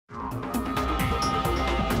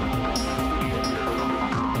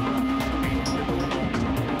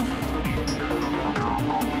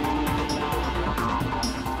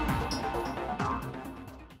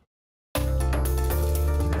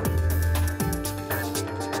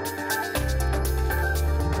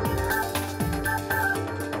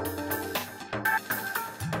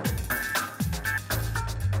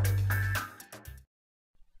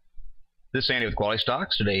This is Andy with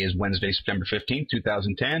QualityStocks. Today is Wednesday, September 15th,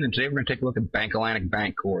 2010, and today we're going to take a look at Bank Atlantic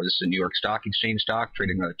Bancorp. This is a New York Stock Exchange stock,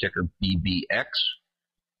 trading under the ticker BBX.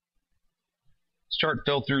 This chart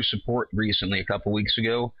fell through support recently a couple weeks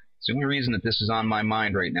ago. The only reason that this is on my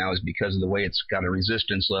mind right now is because of the way it's got a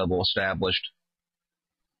resistance level established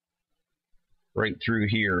right through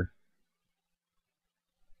here.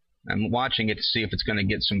 I'm watching it to see if it's going to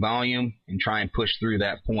get some volume and try and push through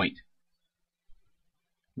that point.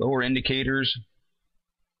 Lower indicators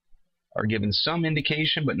are giving some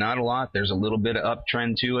indication, but not a lot. There's a little bit of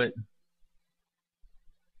uptrend to it.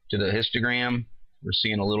 To the histogram, we're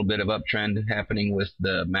seeing a little bit of uptrend happening with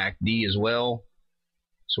the MACD as well.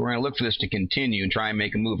 So we're going to look for this to continue and try and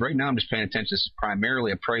make a move. Right now, I'm just paying attention. This is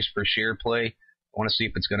primarily a price per share play. I want to see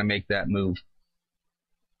if it's going to make that move.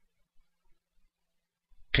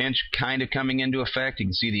 Pinch kind of coming into effect. You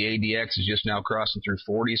can see the ADX is just now crossing through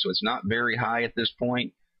 40, so it's not very high at this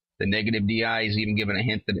point. The negative DI is even giving a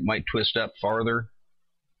hint that it might twist up farther.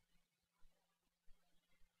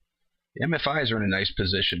 The MFIs are in a nice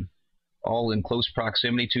position, all in close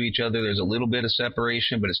proximity to each other. There's a little bit of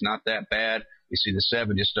separation, but it's not that bad. We see the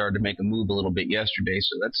 7 just started to make a move a little bit yesterday,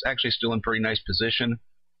 so that's actually still in pretty nice position.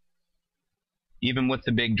 Even with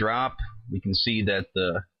the big drop, we can see that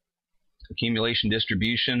the accumulation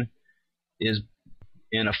distribution is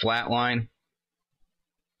in a flat line.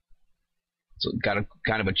 So it's got a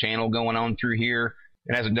kind of a channel going on through here.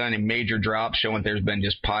 It hasn't done any major drops, showing there's been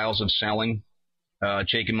just piles of selling.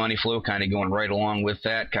 Chaikin money flow kind of going right along with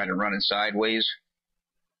that, kind of running sideways.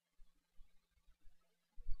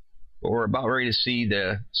 But we're about ready to see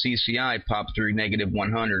the CCI pop through negative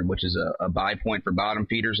 100, which is a buy point for bottom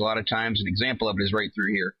feeders a lot of times. An example of it is right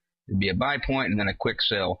through here. It'd be a buy point and then a quick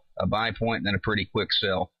sell, a buy point and then a pretty quick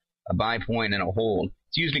sell, a buy point and a hold.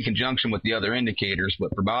 It's used in conjunction with the other indicators,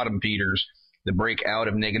 but for bottom feeders, the break out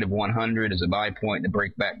of negative 100 is a buy point, and the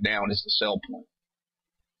break back down is the sell point.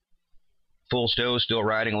 Full stow still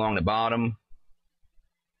riding along the bottom.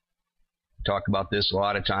 Talk about this a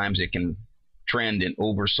lot of times. It can trend in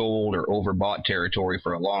oversold or overbought territory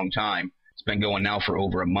for a long time. It's been going now for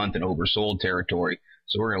over a month in oversold territory.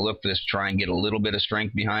 So we're going to look for this to try and get a little bit of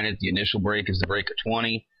strength behind it. The initial break is the break of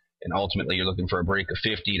 20, and ultimately you're looking for a break of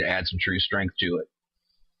 50 to add some true strength to it.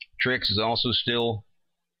 Trix is also still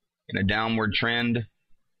in a downward trend.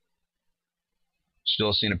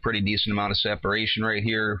 Still seeing a pretty decent amount of separation right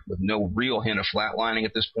here with no real hint of flatlining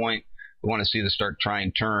at this point. We want to see this start try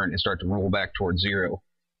and turn and start to roll back towards zero.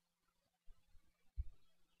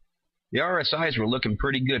 The RSIs were looking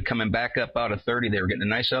pretty good coming back up out of 30. They were getting a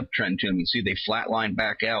nice uptrend to them. You see they flatlined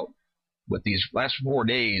back out. With these last 4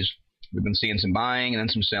 days, we've been seeing some buying and then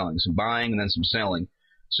some selling, some buying and then some selling.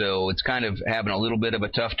 So it's kind of having a little bit of a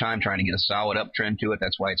tough time trying to get a solid uptrend to it.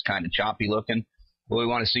 That's why it's kind of choppy looking. What we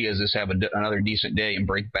want to see is this have another decent day and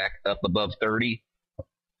break back up above 30.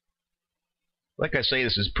 Like I say,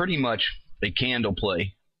 this is pretty much a candle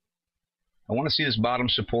play. I want to see this bottom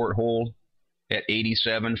support hold at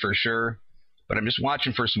 87 for sure, but I'm just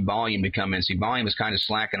watching for some volume to come in. See, volume is kind of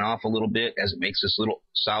slacking off a little bit as it makes this little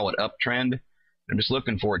solid uptrend. I'm just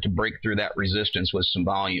looking for it to break through that resistance with some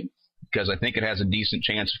volume, because I think it has a decent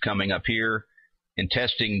chance of coming up here and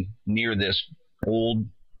testing near this old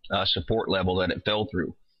support level that it fell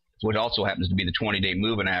through, which also happens to be the 20-day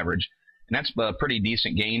moving average. And that's a pretty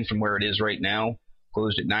decent gain from where it is right now.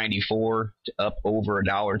 Closed at 94 to up over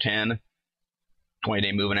 $1.10.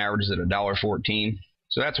 20-day moving average is at $1.14.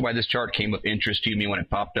 So that's why this chart came of interest to me when it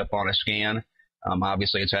popped up on a scan.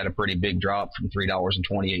 Obviously, it's had a pretty big drop from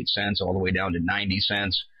 $3.28 all the way down to 90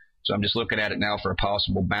 cents. So I'm just looking at it now for a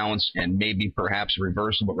possible bounce and maybe perhaps a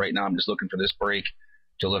reversal. But right now, I'm just looking for this break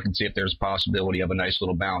to look and see if there's a possibility of a nice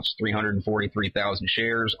little bounce. 343,000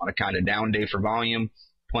 shares on a kind of down day for volume.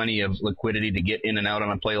 Plenty of liquidity to get in and out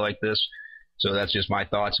on a play like this. So that's just my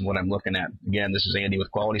thoughts and what I'm looking at. Again, this is Andy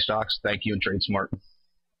with QualityStocks. Thank you and trade smart.